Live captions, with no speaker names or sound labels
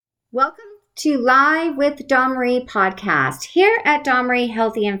Welcome to Live with Dawn Marie podcast here at Dawn Marie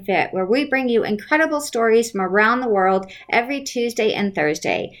Healthy and Fit, where we bring you incredible stories from around the world every Tuesday and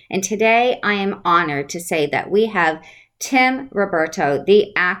Thursday. And today I am honored to say that we have Tim Roberto,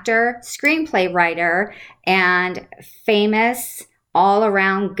 the actor, screenplay writer, and famous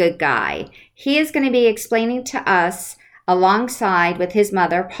all-around good guy. He is going to be explaining to us, alongside with his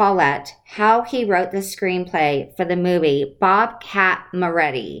mother, Paulette, how he wrote the screenplay for the movie Bobcat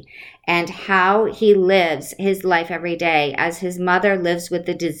Moretti and how he lives his life every day as his mother lives with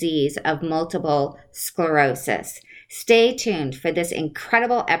the disease of multiple sclerosis. Stay tuned for this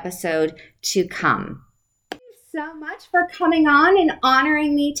incredible episode to come. Thank you so much for coming on and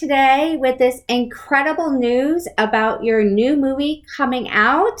honoring me today with this incredible news about your new movie coming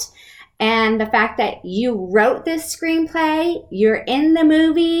out. And the fact that you wrote this screenplay, you're in the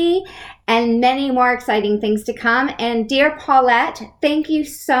movie, and many more exciting things to come. And dear Paulette, thank you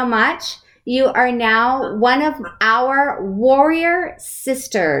so much. You are now one of our warrior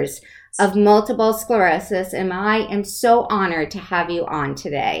sisters of multiple sclerosis, and I am so honored to have you on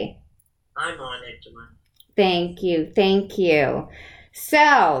today. I'm honored, Dawn. Thank you. Thank you.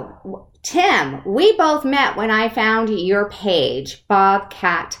 So, Tim, we both met when I found your page,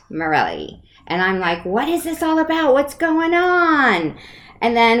 Bobcat Moretti. And I'm like, what is this all about? What's going on?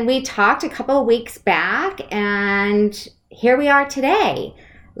 And then we talked a couple of weeks back, and here we are today,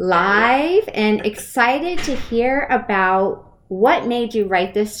 live and excited to hear about what made you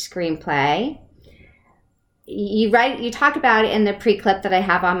write this screenplay. You talk about it in the pre-clip that I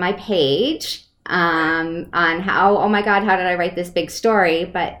have on my page. On how, oh my God, how did I write this big story?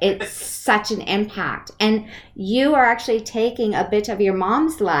 But it's such an impact. And you are actually taking a bit of your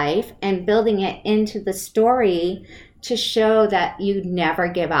mom's life and building it into the story to show that you never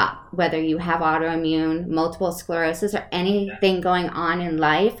give up, whether you have autoimmune, multiple sclerosis, or anything going on in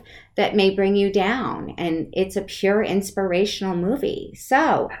life that may bring you down. And it's a pure inspirational movie.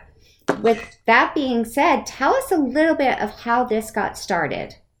 So with that being said, tell us a little bit of how this got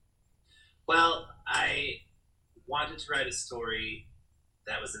started. Well, I wanted to write a story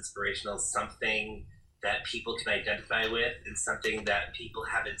that was inspirational, something that people can identify with, and something that people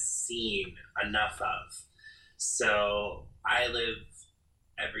haven't seen enough of. So I live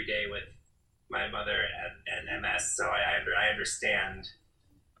every day with my mother and MS, so I understand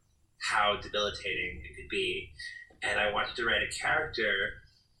how debilitating it could be. And I wanted to write a character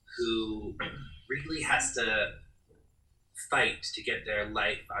who really has to fight to get their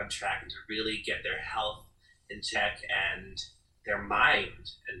life on track and to really get their health in check and their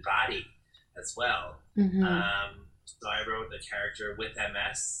mind and body as well. Mm-hmm. So I wrote a character with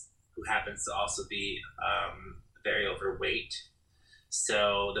MS who happens to also be very overweight.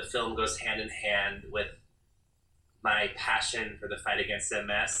 So the film goes hand in hand with my passion for the fight against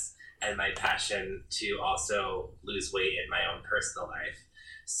MS and my passion to also lose weight in my own personal life.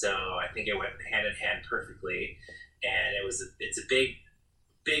 So I think it went hand in hand perfectly. And it's a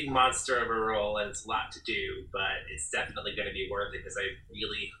big monster of a role, and it's a lot to do, but it's definitely going to be worth it because I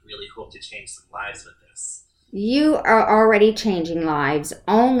really, really hope to change some lives with this. You are already changing lives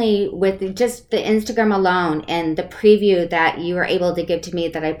only with just the Instagram alone and the preview that you were able to give to me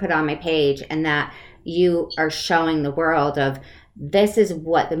that I put on my page, and that you are showing the world of this is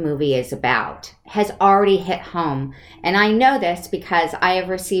what the movie is about, has already hit home. And I know this because I have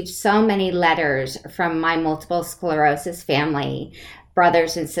received so many letters from my multiple sclerosis family,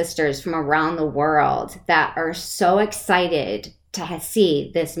 brothers and sisters from around the world that are so excited to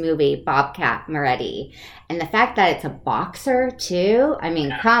see this movie, Bobcat Moretti. And the fact that it's a boxer too, I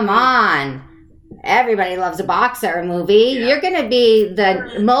mean, come on. Everybody loves a boxer movie. Yeah. You're going to be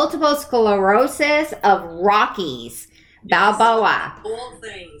the multiple sclerosis of Rockies. Balboa. All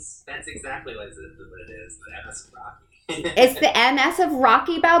things. That's exactly what it is. The MS of Rocky. It's the MS of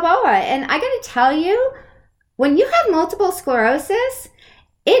Rocky Balboa. And I got to tell you, when you have multiple sclerosis,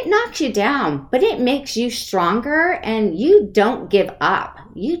 it knocks you down, but it makes you stronger, and you don't give up.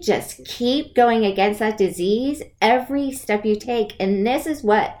 You just keep going against that disease every step you take. And this is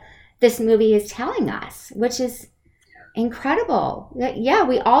what this movie is telling us, which is incredible. Yeah,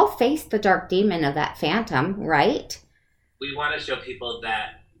 we all face the dark demon of that phantom, right? We want to show people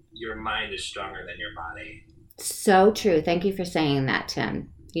that your mind is stronger than your body. So true. Thank you for saying that,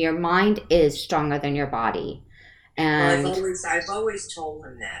 Tim. Your mind is stronger than your body. And I've always told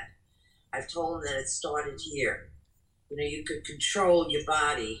him that. I've told him that it started here. You know, you could control your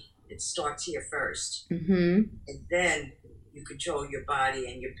body. It starts here first. Mm-hmm. And then you control your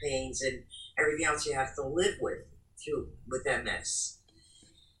body and your pains and everything else you have to live with with MS.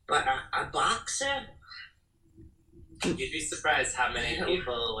 But a boxer, You'd be surprised how many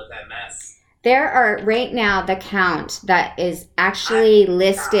people with MS. There are right now the count that is actually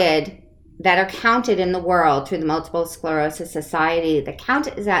listed that are counted in the world through the Multiple Sclerosis Society. The count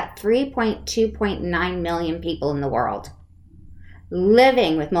is at 3.2.9 million people in the world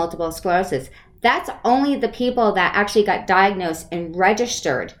living with multiple sclerosis. That's only the people that actually got diagnosed and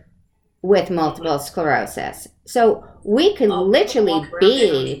registered with multiple sclerosis. So we could literally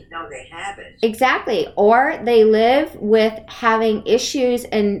be, no, they haven't. Exactly, or they live with having issues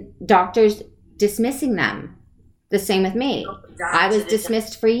and doctors dismissing them. The same with me. I was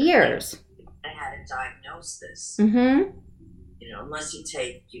dismissed for years. I had to diagnose this. Mm-hmm. You know, unless you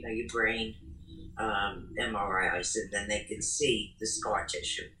take, you know, your brain MRIs, and then they can see the scar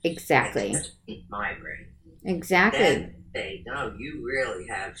tissue. Exactly. My brain. Exactly. Then they know you really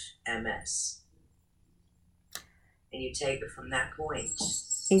have MS, and you take it from that point.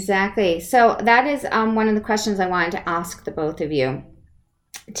 Exactly. So that is one of the questions I wanted to ask the both of you.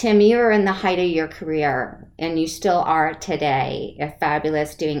 Tim, you were in the height of your career, and you still are today. You're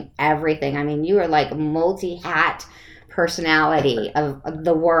fabulous, doing everything. I mean, you are like multi-hat personality of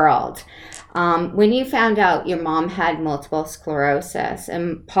the world. When you found out your mom had multiple sclerosis,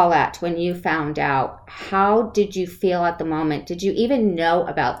 and Paulette, when you found out, how did you feel at the moment? Did you even know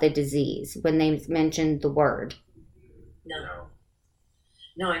about the disease when they mentioned the word?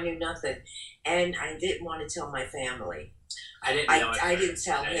 No, I knew nothing, and I didn't want to tell my family. I didn't know. I didn't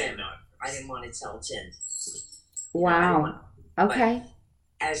tell him. I didn't want to tell Tim. Wow. Okay.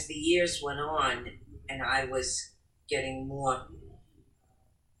 But as the years went on, and I was getting more,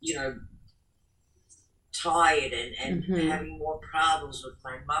 you know, tired and having more problems with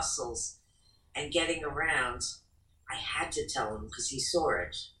my muscles and getting around, I had to tell him because he saw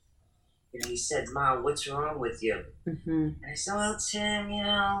it. You know, he said, "Mom, what's wrong with you?" And I said, "Well, Tim, you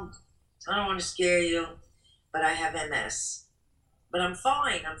know, I don't want to scare you, but I have MS. But I'm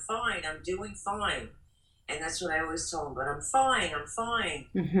fine, I'm doing fine." And that's what I always told him, "But I'm fine.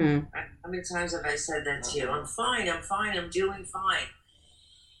 How many times have I said that to you? I'm fine, I'm doing fine."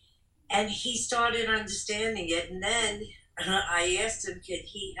 And he started understanding it, and then I asked him, could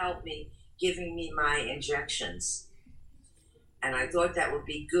he help me giving me my injections? And I thought that would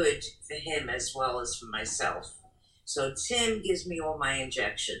be good for him as well as for myself. So Tim gives me all my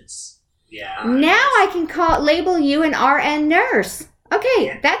injections. Yeah. Now I can label you an RN nurse. Okay,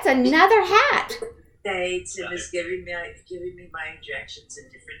 yeah. That's another hat. Tim is giving me my injections in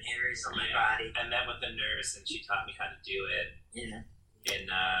different areas on my body. I met with the nurse, and she taught me how to do it. Yeah.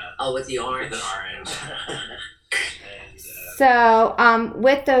 With the orange. So,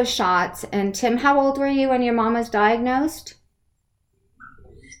 with those shots, and Tim, how old were you when your mom was diagnosed?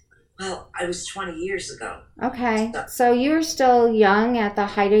 Well, I was 20 years ago. Okay. So you were still young at the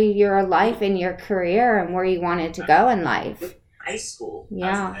height of your life and your career and where you wanted to go in life. High school.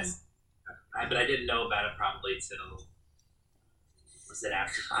 Yeah. But I didn't know about it probably till, was it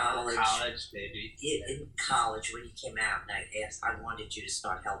after college maybe? In college when you came out, and I wanted you to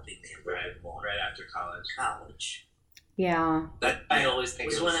start helping me a little bit more. Right after college. College. Yeah. That I always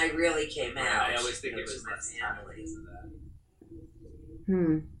think it was when I really came out. I always think it was my family.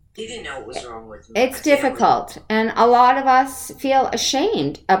 He didn't know what was wrong with me. It's difficult, and a lot of us feel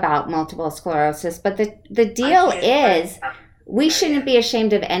ashamed about multiple sclerosis, but the deal is we shouldn't be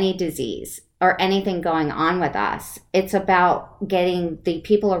ashamed of any disease or anything going on with us. It's about getting the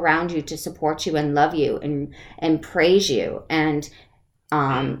people around you to support you and love you and praise you. And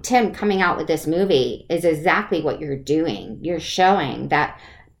Tim, coming out with this movie is exactly what you're doing. You're showing that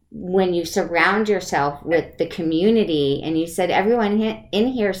when you surround yourself with the community, and you said everyone in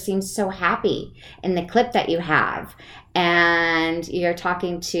here seems so happy in the clip that you have, and you're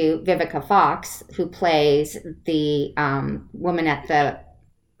talking to Vivica Fox, who plays the woman at the...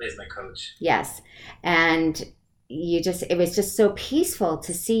 Plays my coach. Yes. And it was just so peaceful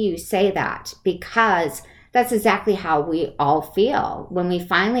to see you say that, because that's exactly how we all feel when we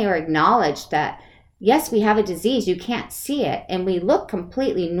finally are acknowledged that yes, we have a disease, you can't see it, and we look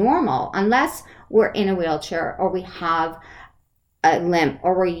completely normal unless we're in a wheelchair or we have a limp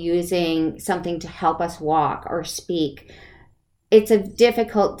or we're using something to help us walk or speak. It's a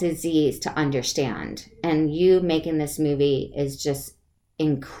difficult disease to understand, and you making this movie is just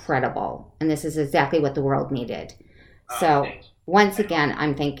incredible, and this is exactly what the world needed. So once again,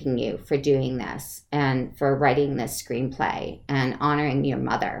 I'm thanking you for doing this and for writing this screenplay and honoring your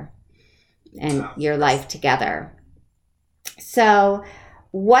mother and your life together. So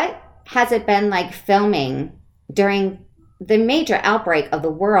what has it been like filming during the major outbreak of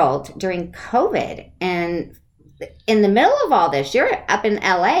the world during COVID? And in the middle of all this, you're up in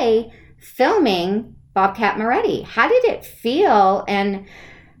LA filming Bobcat Moretti. How did it feel? And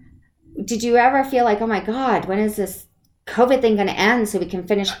did you ever feel like, oh my God, when is this COVID thing going to end so we can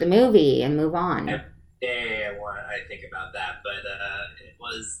finish the movie and move on? I think about that, but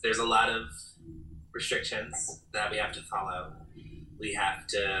there's a lot of restrictions that we have to follow. We have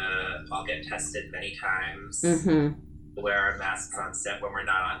to all get tested many times, wear our masks on set when we're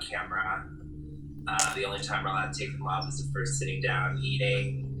not on camera. The only time we're allowed to take them off is if we're sitting down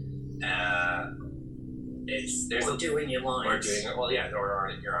eating. Doing your lines. Or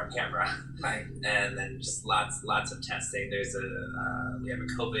you're on camera. Right. And then just lots of testing. We have a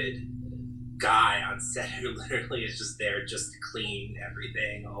COVID guy on set who literally is just there just to clean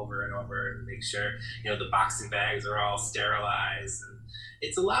everything over and over and make sure, the boxing bags are all sterilized. And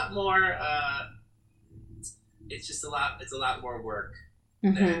it's a lot more, it's a lot more work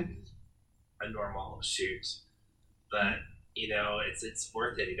than a normal shoot. But, it's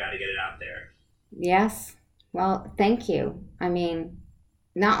worth it. You got to get it out there. Yes. Well, thank you. I mean,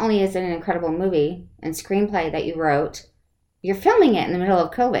 not only is it an incredible movie and screenplay that you wrote, you're filming it in the middle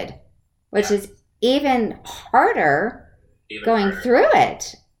of COVID, which is even harder going through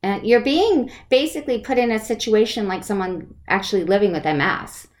it. And you're being basically put in a situation like someone actually living with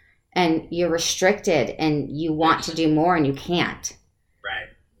MS, and you're restricted and you want to do more and you can't. Right.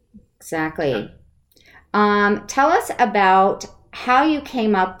 Exactly. Tell us about how you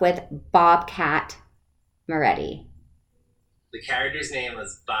came up with Bobcat Moretti. The character's name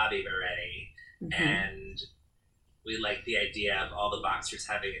was Bobby Moretti, and we liked the idea of all the boxers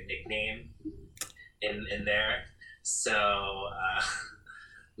having a nickname in there. So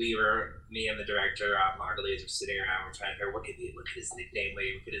me and the director, Margulies, were sitting around, we're trying to figure, what could his nickname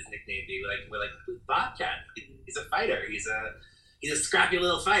be? What could his nickname be? We're like Bobcat. He's a fighter. He's a scrappy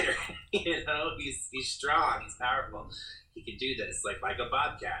little fighter. He's strong. He's powerful. He can do this like a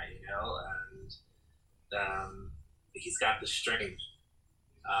bobcat, and he's got the strength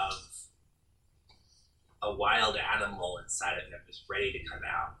of a wild animal inside of him, just ready to come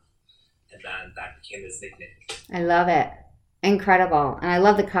out. And then that became his nickname. I love it. Incredible. And I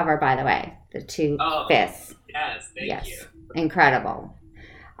love the cover, by the way. The two fists. Yes, thank you. Incredible.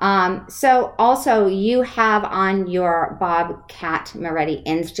 So also you have on your Bobcat Moretti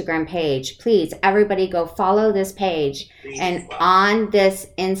Instagram page, please everybody go follow this page. And on this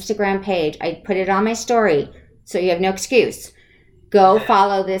Instagram page, I put it on my story, so you have no excuse. Go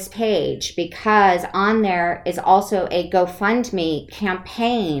follow this page, because on there is also a GoFundMe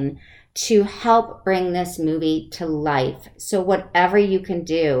campaign to help bring this movie to life. So whatever you can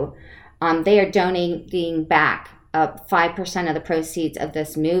do, they are donating back 5% of the proceeds of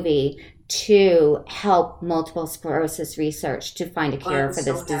this movie to help multiple sclerosis research to find a cure for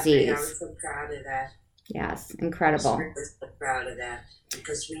this disease. I was so proud of that. Yes, incredible. I was so proud of that,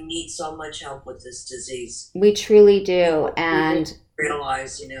 because we need so much help with this disease. We truly do. And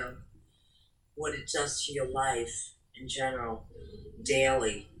realize, what it does to your life in general,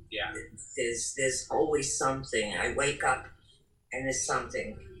 daily. Yeah. There's always something. I wake up and there's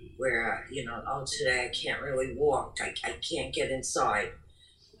something where, today I can't really walk. I can't get inside.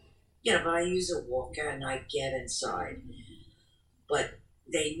 But I use a walker and I get inside. But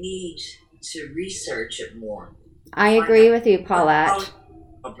they need to research it more. I agree with you, Paulette.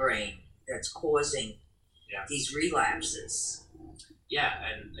 A brain that's causing these relapses. Yeah,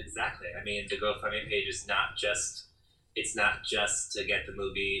 and exactly. I mean, the GoFundMe page is not just to get the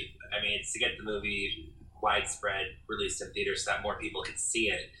movie. I mean, it's to get the movie widespread, released in theaters so that more people could see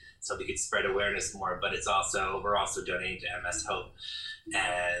it, so we could spread awareness more. But we're also donating to MS Hope,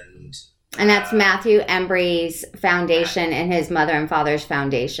 and that's Matthew Embry's foundation and his mother and father's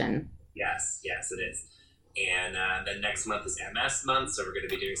foundation. Yes, it is. And then next month is MS month, so we're going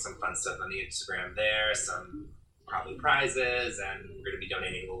to be doing some fun stuff on the Instagram there, some probably prizes, and we're going to be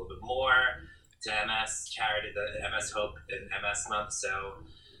donating a little bit more to MS charity, the MS Hope and MS month. So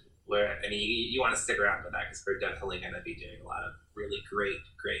you want to stick around for that, because we're definitely going to be doing a lot of really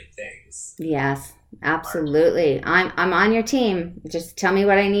great things. Yes, absolutely. I'm on your team. Just tell me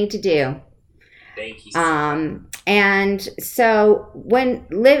what I need to do. Thank you. And so when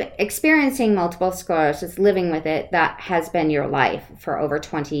experiencing multiple sclerosis, living with it, that has been your life for over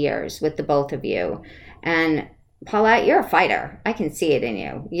 20 years with the both of you. And Paulette, you're a fighter. I can see it in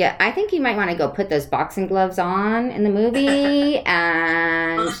you. Yeah, I think you might want to go put those boxing gloves on in the movie.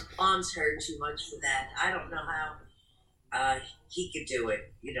 And my arms hurt too much for that. I don't know how he could do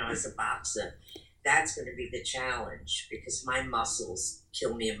it, as a boxer. That's going to be the challenge, because my muscles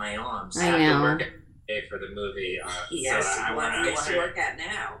kill me in my arms. I know. have to work for the movie. Yes, so I want to work at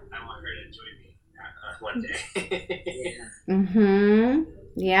now. I want her to join me one day. Yeah.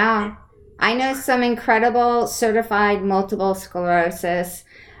 Yeah. I know some incredible certified multiple sclerosis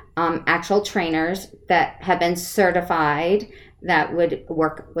actual trainers that have been certified that would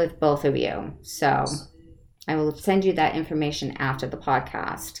work with both of you. So I will send you that information after the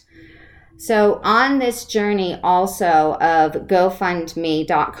podcast. So on this journey also of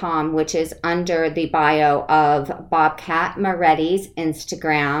GoFundMe.com, which is under the bio of Bobcat Moretti's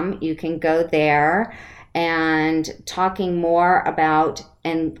Instagram, you can go there and talking more about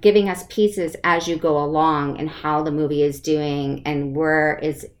and giving us pieces as you go along and how the movie is doing and where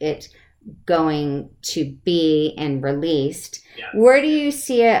is it going to be and released. Yeah. Where do you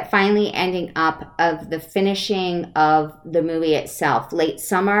see it finally ending up of the finishing of the movie itself? Late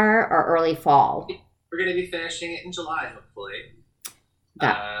summer or early fall? We're going to be finishing it in July, hopefully.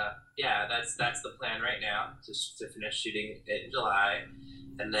 Yeah, that's the plan right now, to finish shooting it in July,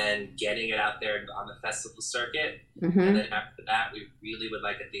 and then getting it out there on the festival circuit. Mm-hmm. And then after that, we really would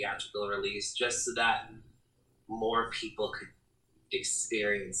like a theatrical release, just so that more people could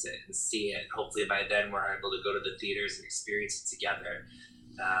experience it and see it. Hopefully by then we're able to go to the theaters and experience it together.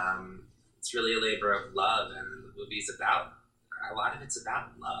 It's really a labor of love, and the movie's about, a lot of it's about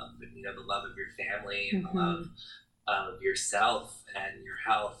love, and the love of your family and the love of yourself and your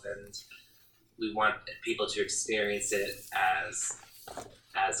health, and we want people to experience it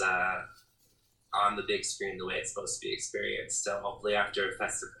as on the big screen the way it's supposed to be experienced. So hopefully after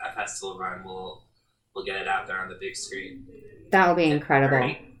a festival run, we'll get it out there on the big screen. That will be incredible.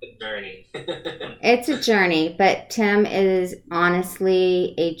 A journey. It's a journey, but Tim, it is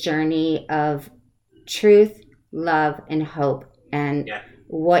honestly a journey of truth, love, and hope. And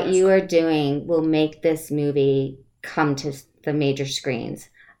what you are doing will make this movie come to the major screens.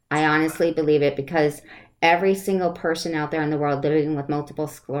 I honestly believe it, because every single person out there in the world living with multiple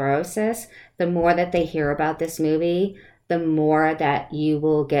sclerosis, the more that they hear about this movie, the more that you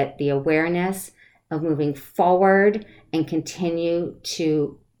will get the awareness of moving forward and continue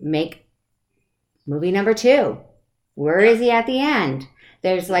to make movie number 2. Where is he at the end?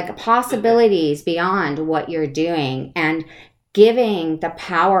 There's like possibilities beyond what you're doing, and giving the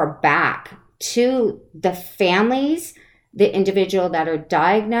power back to the families, the individual that are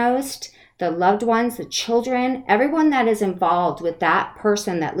diagnosed, the loved ones, the children, everyone that is involved with that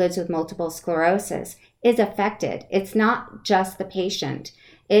person that lives with multiple sclerosis is affected. It's not just the patient.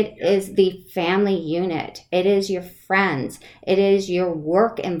 It is the family unit. It is your friends. It is your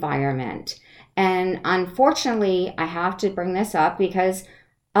work environment. And unfortunately, I have to bring this up because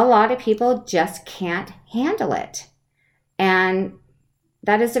a lot of people just can't handle it. And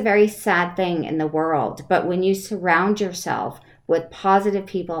that is a very sad thing in the world. But when you surround yourself with positive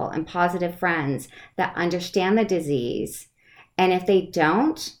people and positive friends that understand the disease, and if they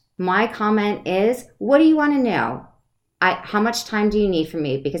don't, my comment is, what do you want to know? How much time do you need from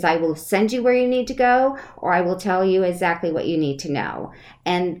me? Because I will send you where you need to go, or I will tell you exactly what you need to know.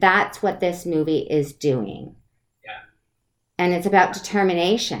 And that's what this movie is doing. Yeah. And it's about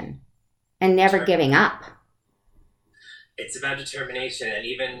determination and never giving up. It's about determination, and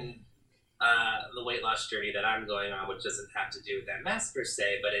even the weight loss journey that I'm going on, which doesn't have to do with MS per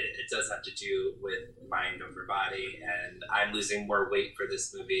se, but it does have to do with mind over body. And I'm losing more weight for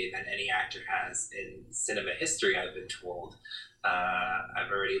this movie than any actor has in cinema history, I've been told.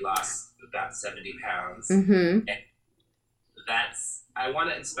 I've already lost about 70 pounds. Mm-hmm. And I want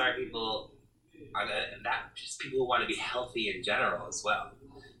to inspire people just people who want to be healthy in general as well.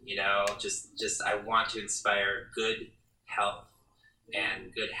 Just I want to inspire good health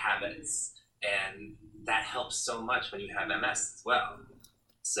and good habits, and that helps so much when you have MS as well.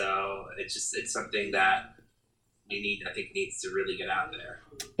 So it's something that I think needs to really get out there.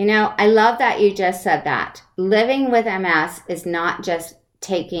 I love that you just said that. Living with MS is not just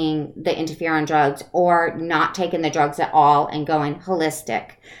taking the interferon drugs or not taking the drugs at all and going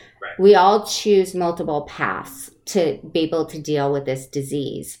holistic. Right. We all choose multiple paths to be able to deal with this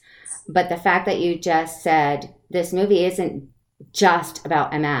disease. But the fact that you just said this movie isn't just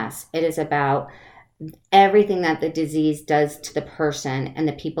about MS. It is about everything that the disease does to the person and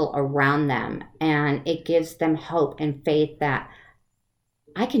the people around them. And it gives them hope and faith that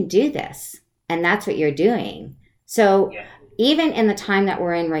I can do this. And that's what you're doing. So even in the time that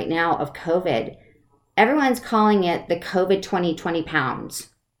we're in right now of COVID, everyone's calling it the COVID 20 pounds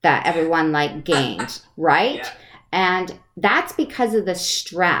that everyone gained, right? Yeah. And that's because of the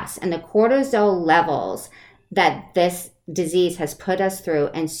stress and the cortisol levels that this disease has put us through,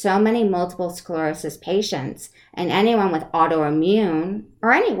 and so many multiple sclerosis patients and anyone with autoimmune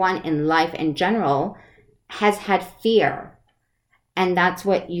or anyone in life in general has had fear. And that's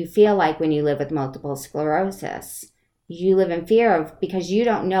what you feel like when you live with multiple sclerosis. you live in fear of, because you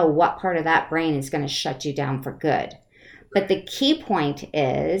don't know what part of that brain is going to shut you down for good. But the key point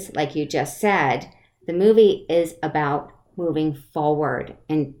is, like you just said, the movie is about moving forward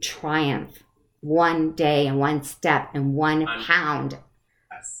in triumph, one day and one step and one pound,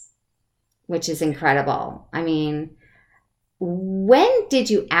 which is incredible. I mean, when did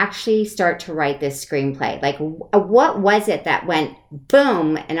you actually start to write this screenplay? Like, what was it that went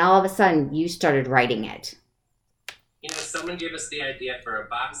boom and all of a sudden you started writing it? You know, someone gave us the idea for a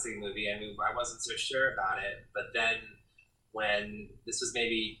boxing movie. I mean, I wasn't so sure about it. But then when this was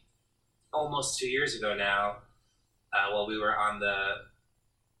maybe almost 2 years ago now, while we were on the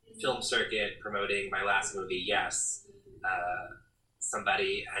film circuit promoting my last movie, Yes,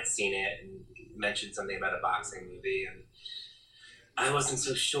 somebody had seen it and mentioned something about a boxing movie. And I wasn't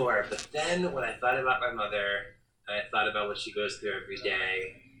so sure. But then when I thought about my mother, and I thought about what she goes through every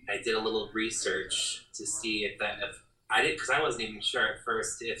day, I did a little research to see if I did, because I wasn't even sure at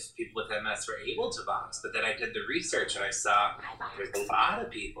first if people with MS were able to box. But then I did the research and I saw there's a lot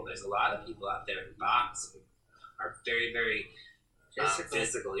of people out there who box and are very, very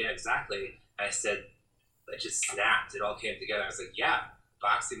physical. Yeah, exactly. I said, I just snapped. It all came together. I was like, yeah,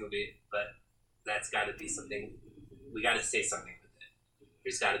 boxing movie, but that's got to be something. We got to say something with it.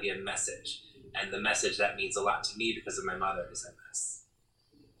 There's got to be a message. And the message that means a lot to me because of my mother is MS.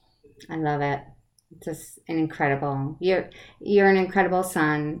 I love it. Just an incredible. You're an incredible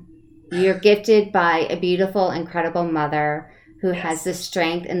son. You're gifted by a beautiful, incredible mother who has the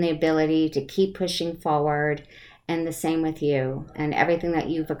strength and the ability to keep pushing forward. And the same with you and everything that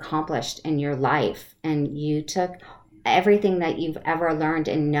you've accomplished in your life. And you took everything that you've ever learned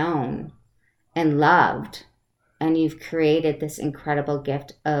and known and loved, and you've created this incredible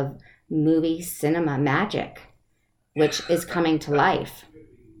gift of movie cinema magic, which is coming to life.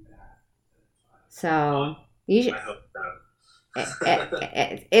 So you should,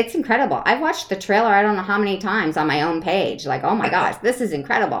 it's incredible. I've watched the trailer I don't know how many times on my own page. Like, oh my gosh, this is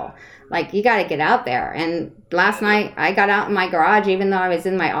incredible. Like, you got to get out there. And last night I got out in my garage, even though I was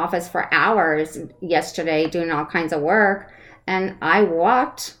in my office for hours yesterday doing all kinds of work. And I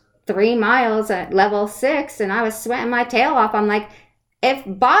walked 3 miles at level 6 and I was sweating my tail off. I'm like, if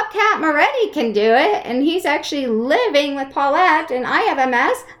Bobcat Moretti can do it and he's actually living with Paulette and I have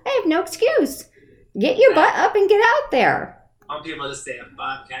MS, I have no excuse. Get your butt up and get out there. I want people to say, if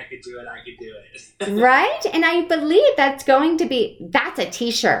Bobcat could do it, I could do it. Right? And I believe that's a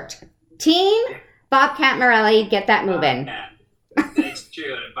t-shirt. Team Bobcat Morelli, get that moving. It's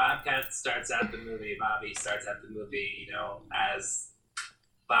true. Bobcat starts out the movie, Bobby starts out the movie, as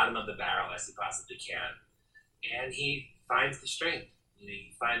bottom of the barrel as he possibly can. And he finds the strength. You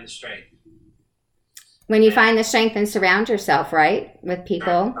find the strength. When you find the strength and surround yourself, right, with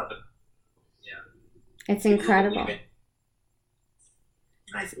people. It's incredible.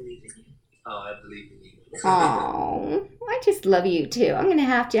 I believe in you. Oh, I believe in you. Oh, I just love you too. I'm going to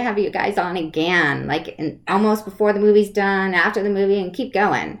have you guys on again, like almost before the movie's done, after the movie, and keep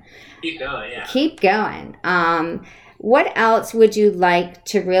going. Keep going, yeah. Keep going. What else would you like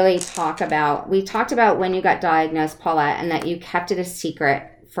to really talk about? We talked about when you got diagnosed, Paulette, and that you kept it a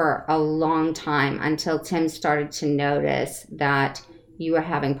secret for a long time until Tim started to notice that you were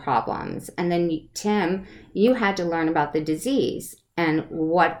having problems. And then, Tim, you had to learn about the disease and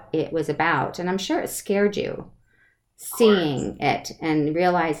what it was about. And I'm sure it scared you, seeing it and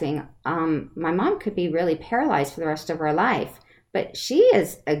realizing my mom could be really paralyzed for the rest of her life. But she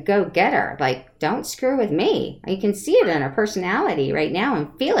is a go-getter. Like, don't screw with me. You can see it in her personality right now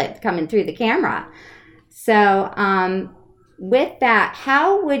and feel it coming through the camera. So with that,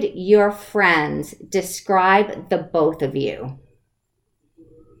 how would your friends describe the both of you?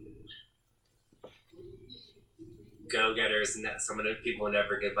 Go-getters, and some of the people who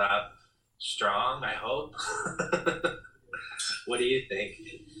never give up. Strong, I hope. What do you think?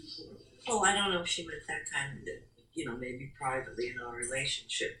 Oh, I don't know if she meant that kind of, maybe privately in our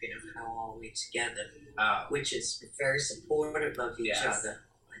relationship, how all we together, which is very supportive of each other,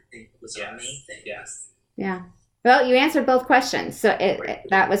 I think was our main thing. Yes. Yeah. Well, you answered both questions, so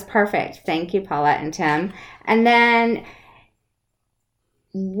that was perfect. Thank you, Paulette and Tim. And then,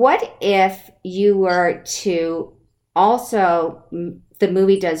 what if you were to also, the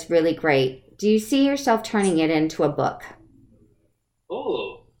movie does really great. Do you see yourself turning it into a book?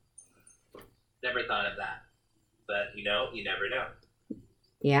 Oh, never thought of that. But, you never know.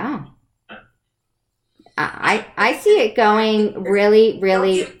 Yeah. I see it going really,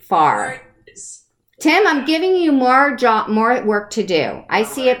 really far. Tim, I'm giving you more work to do. I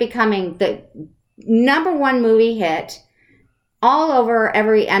see it becoming the #1 movie hit all over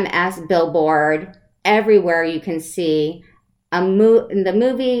every MS billboard. everywhere you can see the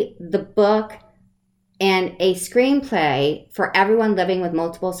movie, the book, and a screenplay for everyone living with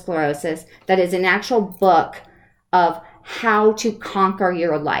multiple sclerosis that is an actual book of how to conquer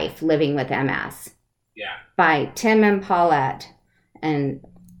your life living with MS. Yeah. By Tim and Paulette and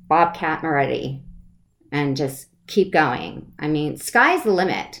Bobcat Moretti. And just keep going. I mean, sky's the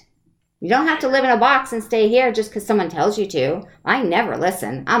limit. You don't have to live in a box and stay here just because someone tells you to. I never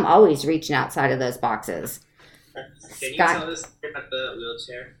listen. I'm always reaching outside of those boxes. Can you tell us about the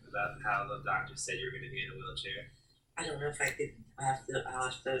wheelchair? About how the doctor said you were going to be in a wheelchair? I don't know if I could. I'll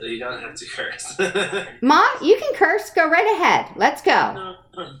have to. So you don't have to curse. Mom, you can curse. Go right ahead. Let's go. No.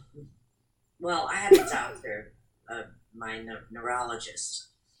 Well, I have a doctor, my neurologist.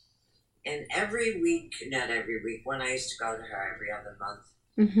 And every week, not every week, when I used to go to her every other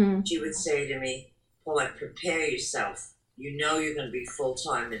month, she would say to me, Paulette, prepare yourself. You know you're going to be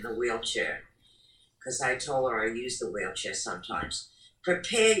full-time in the wheelchair. Because I told her I use the wheelchair sometimes.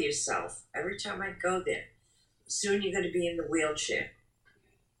 Prepare yourself. Every time I go there, soon you're going to be in the wheelchair.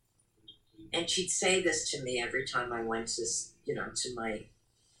 And she'd say this to me every time I went to, to my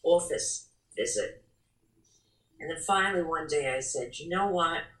office visit. And then finally one day I said, you know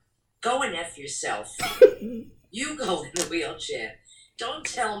what? Go and F yourself. You go in a wheelchair. Don't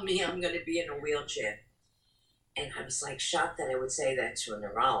tell me I'm going to be in a wheelchair. And I was like shocked that I would say that to a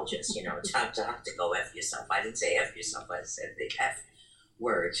neurologist, to go F yourself. I didn't say F yourself, I said the F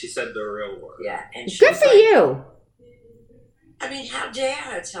word. She said the real word. Yeah. And good for you. I mean, how dare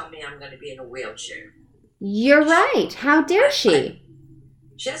her tell me I'm going to be in a wheelchair? You're right. How dare she?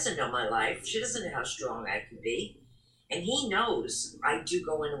 She doesn't know my life. She doesn't know how strong I can be. And he knows I do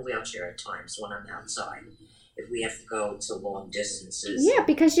go in a wheelchair at times when I'm outside. If we have to go to long distances. Yeah,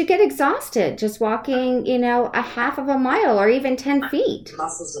 because you get exhausted just walking, a half of a mile or even 10 feet.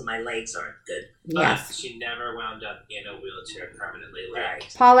 Muscles in my legs aren't good. Yes. She never wound up in a wheelchair permanently. Right.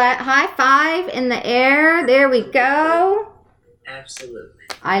 Paulette, high five in the air. There we go. Absolutely.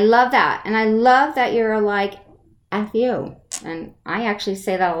 I love that. And I love that you're like, F you. And I actually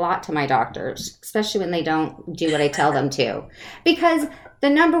say that a lot to my doctors, especially when they don't do what I tell them to. Because the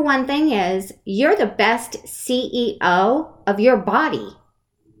number one thing is you're the best CEO of your body.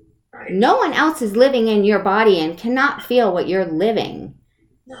 Right. No one else is living in your body and cannot feel what you're living.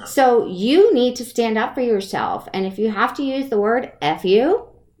 No. So you need to stand up for yourself. And if you have to use the word F you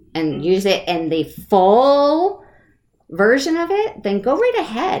and use it in the full version of it, then go right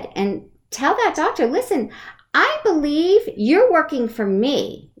ahead and tell that doctor, listen, I believe you're working for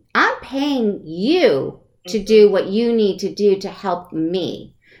me. I'm paying you to do what you need to do to help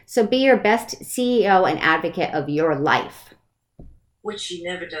me. So be your best CEO and advocate of your life. Which she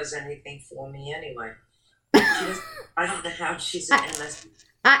never does anything for me anyway. I don't know how she's an MS.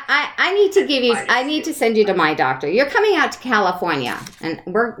 I need to give you, I need to send you to my doctor. You're coming out to California and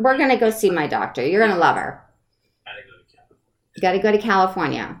we're going to go see my doctor. You're going to love her. You got to go to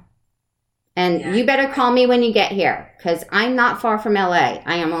California. And you better call me when you get here because I'm not far from LA.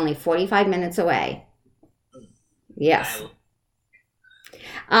 I am only 45 minutes away. Yes.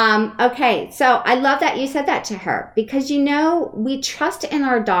 Okay, so I love that you said that to her because, we trust in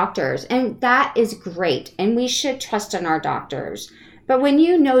our doctors and that is great. And we should trust in our doctors. But when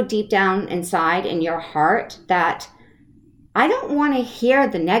you know deep down inside in your heart that I don't want to hear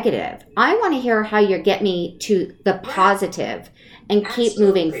the negative. I want to hear how you get me to the positive and keep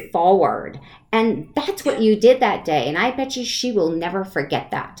moving forward. And that's what you did that day. And I bet you she will never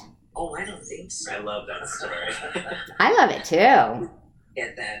forget that. Oh, I don't think so. I love that story. I love it too.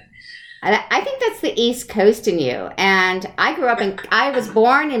 Get that. I think that's the East Coast in you. And I was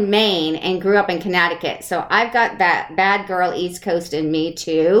born in Maine and grew up in Connecticut. So I've got that bad girl East Coast in me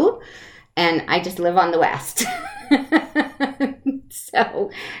too. And I just live on the West. So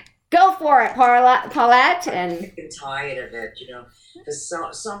go for it, Paulette. And I'm tired of it, because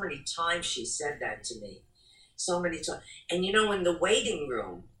so many times she said that to me. So many times. And in the waiting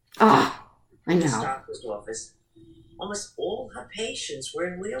room, I in the know. doctor's office, almost all her patients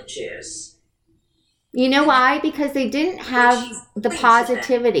were in wheelchairs. You know why? Because they didn't have the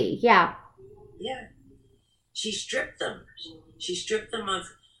positivity. Yeah. Yeah. She stripped them. She stripped them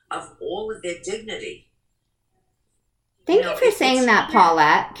of all of their dignity. Thank you for saying that,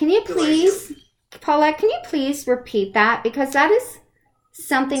 Paulette. Paulette, can you please repeat that? Because that is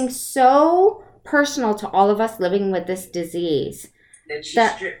something so personal to all of us living with this disease. That she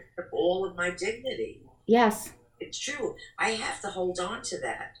stripped of all of my dignity. Yes. It's true. I have to hold on to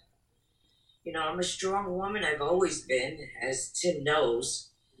that. I'm a strong woman. I've always been, as Tim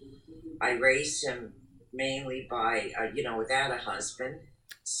knows. I raised him mainly by, without a husband.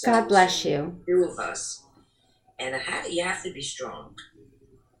 So, God bless you. Two of us. And you have to be strong.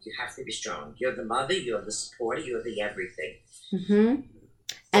 You have to be strong. You're the mother, you're the supporter, you're the everything. Mm-hmm.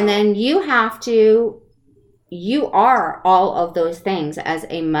 And then you are all of those things as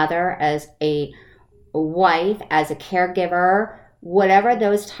a mother, as a wife, as a caregiver, whatever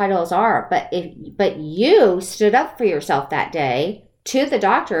those titles are. But you stood up for yourself that day to the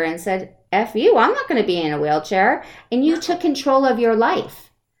doctor and said, F you, I'm not going to be in a wheelchair. And you took control of your life.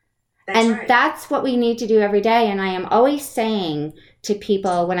 That's what we need to do every day. And I am always saying to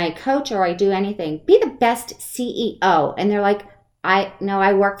people when I coach or I do anything, be the best CEO. And they're like,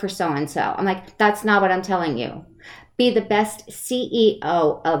 I work for so-and-so. I'm like, that's not what I'm telling you. Be the best CEO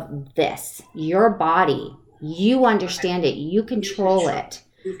of this, your body. You understand it. You control it.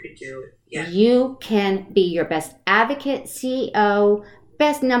 You could do it. Yeah. You can be your best advocate, CEO,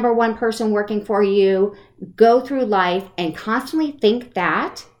 best number one person working for you. Go through life and constantly think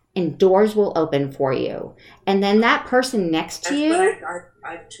that, and doors will open for you. And then that person next to you. That's what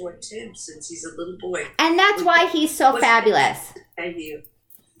I've taught Tim since he's a little boy. And that's why he's so fabulous. Thank you.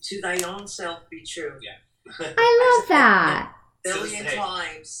 To thy own self be true. Yeah. I love that. Billion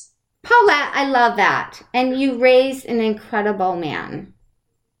times. Paulette, I love that. And you raised an incredible man.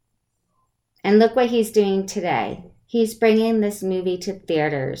 And look what he's doing today. He's bringing this movie to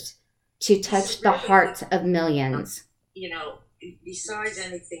theaters to touch the hearts of millions. You know, besides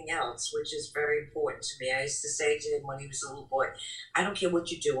anything else, which is very important to me, I used to say to him when he was a little boy, I don't care what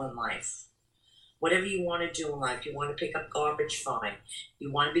you do in life. Whatever you want to do in life, you want to pick up garbage, fine.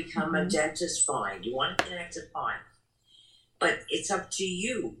 You want to become a dentist, fine. You want to connect to fine. But it's up to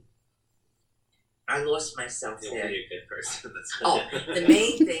you. I lost myself You'll there. be a good person. The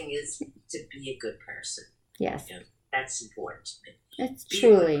main thing is to be a good person. Yes. You know, that's important to me. It's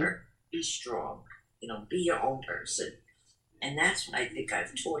truly. Be strong. You know, be your own person. And that's what I think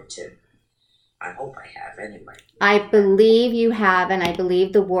I've taught Tim. I hope I have anyway. I believe you have, and I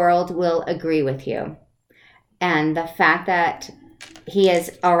believe the world will agree with you. And the fact that he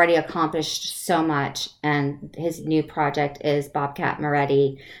has already accomplished so much, and his new project is Bobcat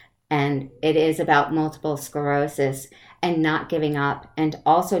Moretti, and it is about multiple sclerosis and not giving up, and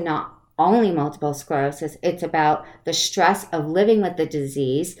also not only multiple sclerosis, it's about the stress of living with the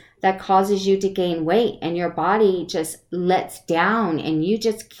disease that causes you to gain weight, and your body just lets down, and you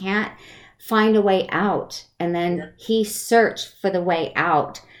just can't find a way out. And then he searched for the way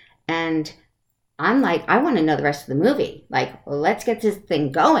out. And I'm like, I want to know the rest of the movie. Like, well, let's get this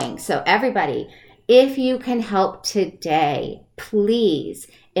thing going. So everybody, if you can help today, please,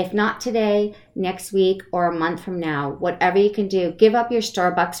 if not today, next week or a month from now, whatever you can do, give up your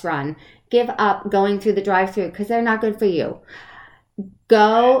Starbucks run. Give up going through the drive-thru because they're not good for you.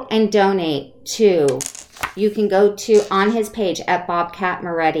 Go and donate to, you can go to on his page at Bobcat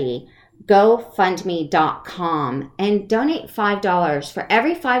Moretti, GoFundMe.com, and donate $5. For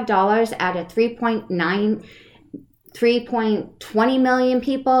every $5 out of 3.20 million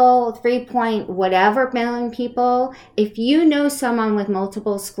people, 3 point whatever million people, if you know someone with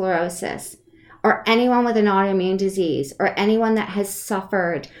multiple sclerosis or anyone with an autoimmune disease or anyone that has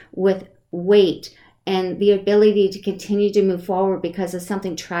suffered with weight and the ability to continue to move forward because of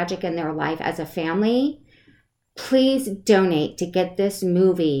something tragic in their life as a family, please donate to get this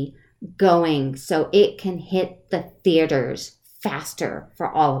movie going so it can hit the theaters faster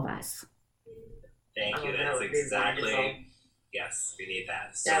for all of us. Thank you. That's exactly. Yes, we need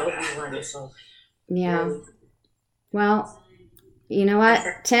that. So that would be wonderful. Yeah. Well, you know what,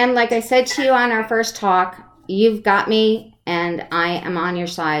 Tim, like I said to you on our first talk, you've got me and I am on your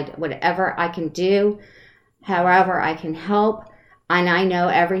side. Whatever I can do, however I can help. And I know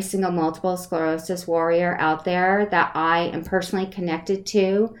every single multiple sclerosis warrior out there that I am personally connected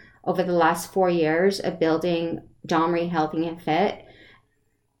to over the last 4 years of building Domri Healthy and Fit.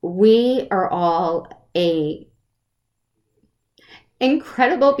 We are all a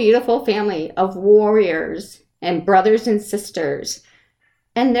incredible, beautiful family of warriors and brothers and sisters.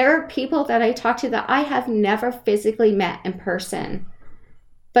 And there are people that I talk to that I have never physically met in person.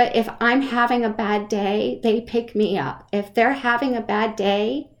 But if I'm having a bad day, they pick me up. If they're having a bad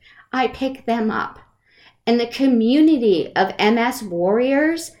day, I pick them up. And the community of MS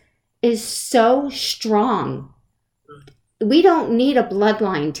warriors is so strong. We don't need a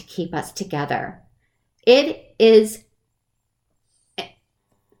bloodline to keep us together. It is,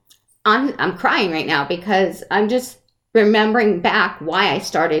 I'm crying right now because I'm just remembering back why I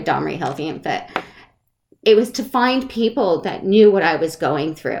started Domri Healthy and Fit. It was to find people that knew what I was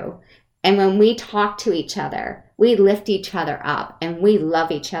going through. And when we talk to each other, we lift each other up and we love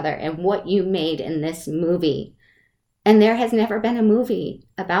each other. And what you made in this movie And there has never been a movie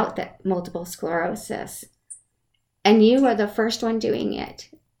about the multiple sclerosis. And you are the first one doing it.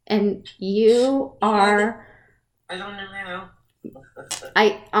 And you are... I don't know how.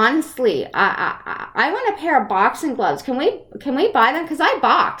 I honestly, I want a pair of boxing gloves. Can we buy them? Because I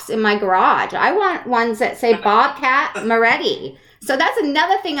box in my garage. I want ones that say Bobcat Moretti. So that's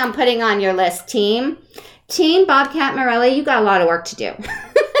another thing I'm putting on your list, team. Team Bobcat Moretti, you got a lot of work to do.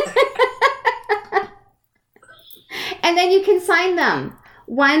 And then you can sign them.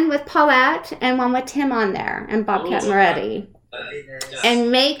 One with Paulette and one with Tim on there and Bobcat Moretti.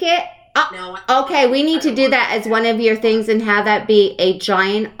 And make it... okay, we need to do that as one of your things and have that be a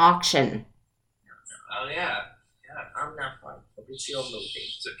giant auction. Oh, yeah. I'm not fun. It's your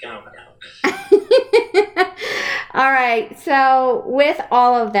movie. So count down. All right. So with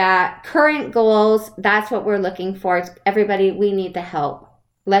all of that, current goals, that's what we're looking for. Everybody, we need the help.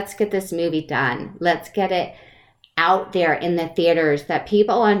 Let's get this movie done. Let's get it out there in the theaters that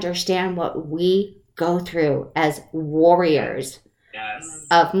people understand what we go through as warriors. Yes.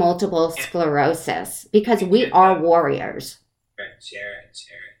 Of multiple sclerosis, because we are warriors. Share it.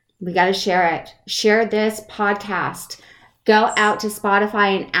 We got to share it. Share this podcast. Go out to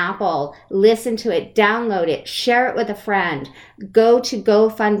Spotify and Apple. Listen to it. Download it. Share it with a friend. Go to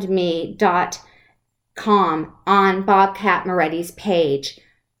GoFundMe.com on Bobcat Moretti's page.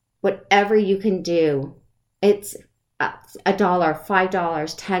 Whatever you can do. It's $1, $5,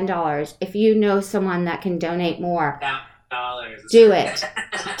 $10. If you know someone that can donate more. Do it.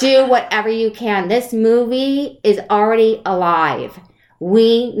 Do whatever you can. This movie is already alive.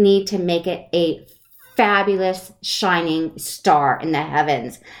 We need to make it a fabulous, shining star in the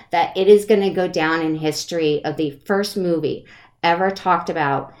heavens. That it is going to go down in history of the first movie ever talked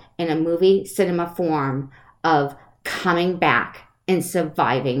about in a movie cinema form of coming back and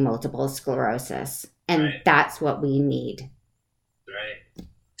surviving multiple sclerosis. And that's what we need. Right. 100%.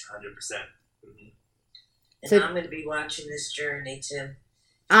 And So, I'm going to be watching this journey, Tim.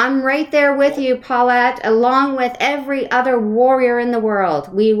 I'm right there with you, Paulette, along with every other warrior in the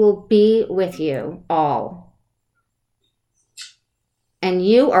world. We will be with you all. And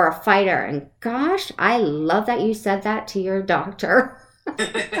you are a fighter. And gosh, I love that you said that to your doctor.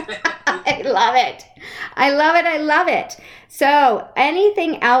 I love it. I love it. I love it. So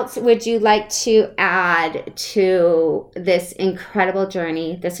anything else would you like to add to this incredible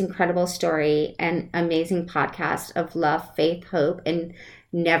journey, this incredible story, and amazing podcast of love, faith, hope, and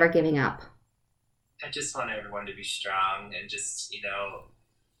never giving up? I just want everyone to be strong and just,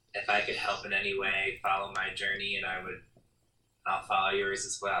 if I could help in any way, follow my journey, and I'll follow yours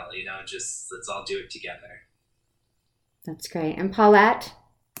as well. Just let's all do it together. That's great. And Paulette?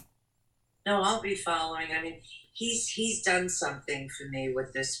 No, I'll be following. I mean, he's done something for me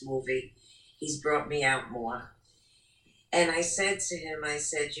with this movie. He's brought me out more. And I said to him, I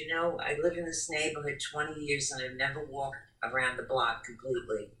live in this neighborhood 20 years and I've never walked around the block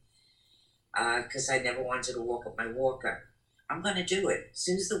completely because I never wanted to walk with my walker. I'm going to do it. As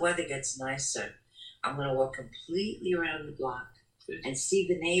soon as the weather gets nicer, I'm going to walk completely around the block and see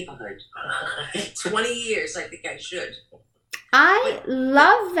the neighborhood. 20 years, I think I should. I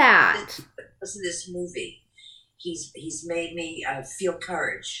love that. Listen to this movie. He's made me feel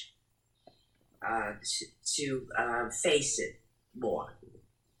courage to face it more.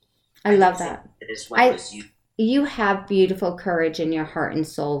 I love that. As well as you. You have beautiful courage in your heart and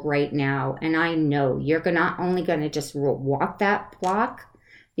soul right now, and I know you're not only going to just walk that block,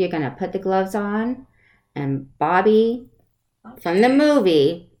 you're going to put the gloves on, and Bobby, from the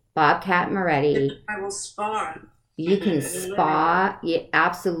movie, Bobcat Moretti. I will spar. You can spar. Yeah,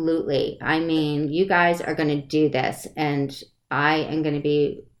 absolutely. I mean, you guys are going to do this, and I am going to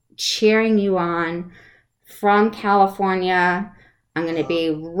be cheering you on from California. I'm going to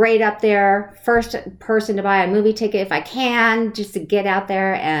be right up there, first person to buy a movie ticket if I can, just to get out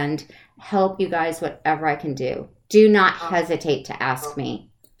there and help you guys whatever I can do. Do not hesitate to ask me.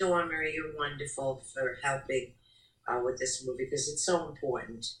 Dawn Marie, you're wonderful for helping with this movie because it's so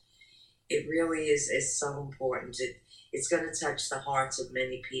important. It really is so important. It's going to touch the hearts of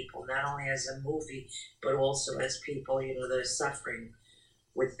many people, not only as a movie, but also as people, that are suffering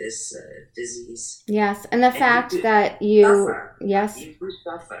with this disease. Yes, and the fact that you suffer. Yes. You do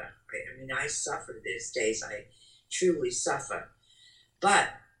suffer. Right? I mean, I suffer these days. I truly suffer. But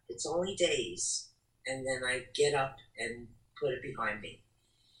it's only days, and then I get up and put it behind me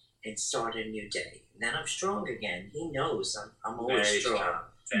and start a new day. And then I'm strong again. He knows I'm always Very strong.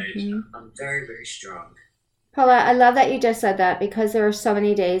 Very strong. I'm very, very strong. Paula, I love that you just said that because there are so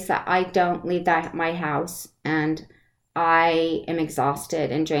many days that I don't leave my house and I am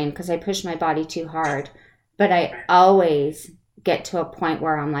exhausted and drained because I push my body too hard. But I always get to a point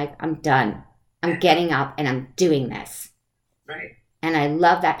where I'm like, I'm done. I'm getting up and I'm doing this. Right. And I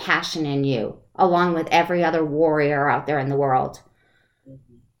love that passion in you, along with every other warrior out there in the world.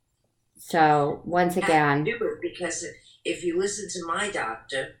 Mm-hmm. So once again, do it, because if you listen to my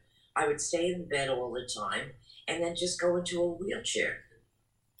doctor, I would stay in bed all the time and then just go into a wheelchair.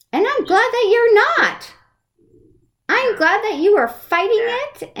 And I'm glad that you're not. I'm glad that you are fighting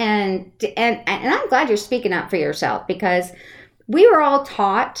it, and I'm glad you're speaking up for yourself, because we were all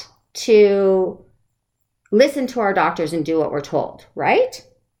taught to listen to our doctors and do what we're told, right?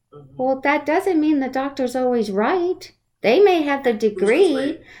 Mm-hmm. Well, that doesn't mean the doctor's always right. They may have the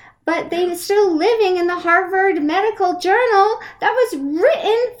degree, but they're still living in the Harvard Medical Journal that was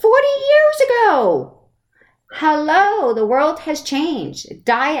written 40 years ago. Hello, the world has changed.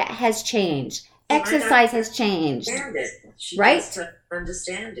 Diet has changed. Exercise has changed. She right? has to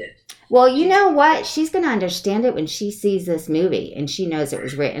understand it. Well, you know what? She's going to understand it when she sees this movie and she knows it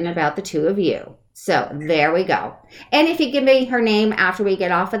was written about the two of you. So there we go. And if you give me her name after we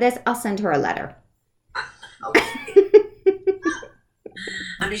get off of this, I'll send her a letter. Okay.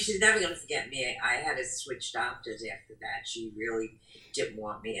 I mean, she's never going to forget me. I had to switch doctors after that. She really didn't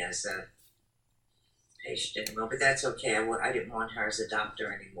want me as a patient anymore, but that's okay. I didn't want her as a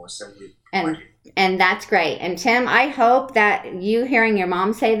doctor anymore, so we parted. And that's great. And Tim, I hope that you hearing your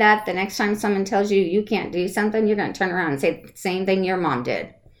mom say that, the next time someone tells you you can't do something, you're going to turn around and say the same thing your mom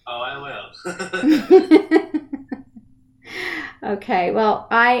did. Oh, I will. Okay, well,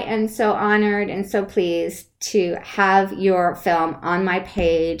 I am so honored and so pleased to have your film on my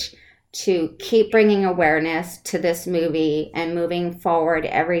page, to keep bringing awareness to this movie and moving forward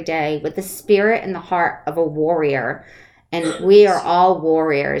every day with the spirit and the heart of a warrior. And we are all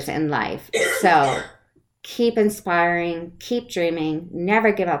warriors in life. So keep inspiring, keep dreaming,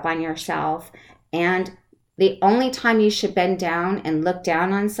 never give up on yourself. And the only time you should bend down and look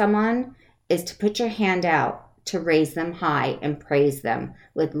down on someone is to put your hand out to raise them high and praise them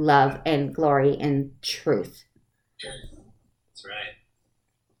with love and glory and truth. That's right.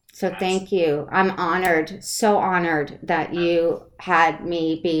 So thank you. I'm honored, so honored that you had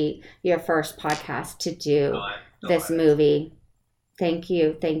me be your first podcast to do this movie. Thank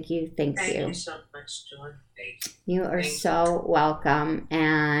you, thank you, thank you. Thank you so much, Dawn. You are so welcome.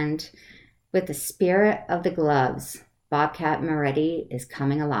 And with the spirit of the gloves, Bobcat Moretti is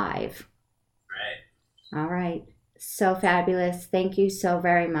coming alive. Right. All right. So fabulous. Thank you so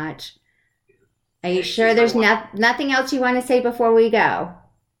very much. Are you sure there's nothing else you want to say before we go?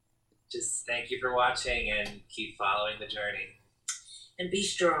 Just thank you for watching and keep following the journey. And be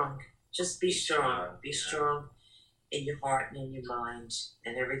strong. Just be strong. Be strong in your heart and in your mind,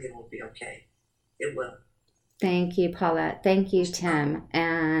 and everything will be okay. It will. Thank you, Paulette. Thank you, Tim.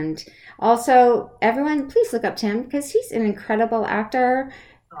 And also, everyone, please look up Tim, because he's an incredible actor,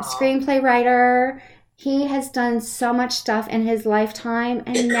 a screenplay writer. He has done so much stuff in his lifetime,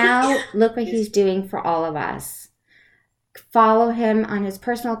 and now look what he's doing for all of us. Follow him on his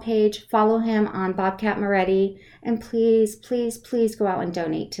personal page. Follow him on Bobcat Moretti. And please, please, please go out and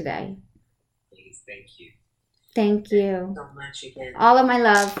donate today. Please, thank you. Thank you. So much again. All of my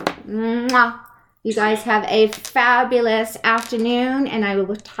love. Mwah. You guys have a fabulous afternoon, and I will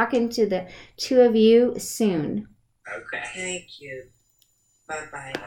be talking to the two of you soon. Okay. Thank you. Bye-bye.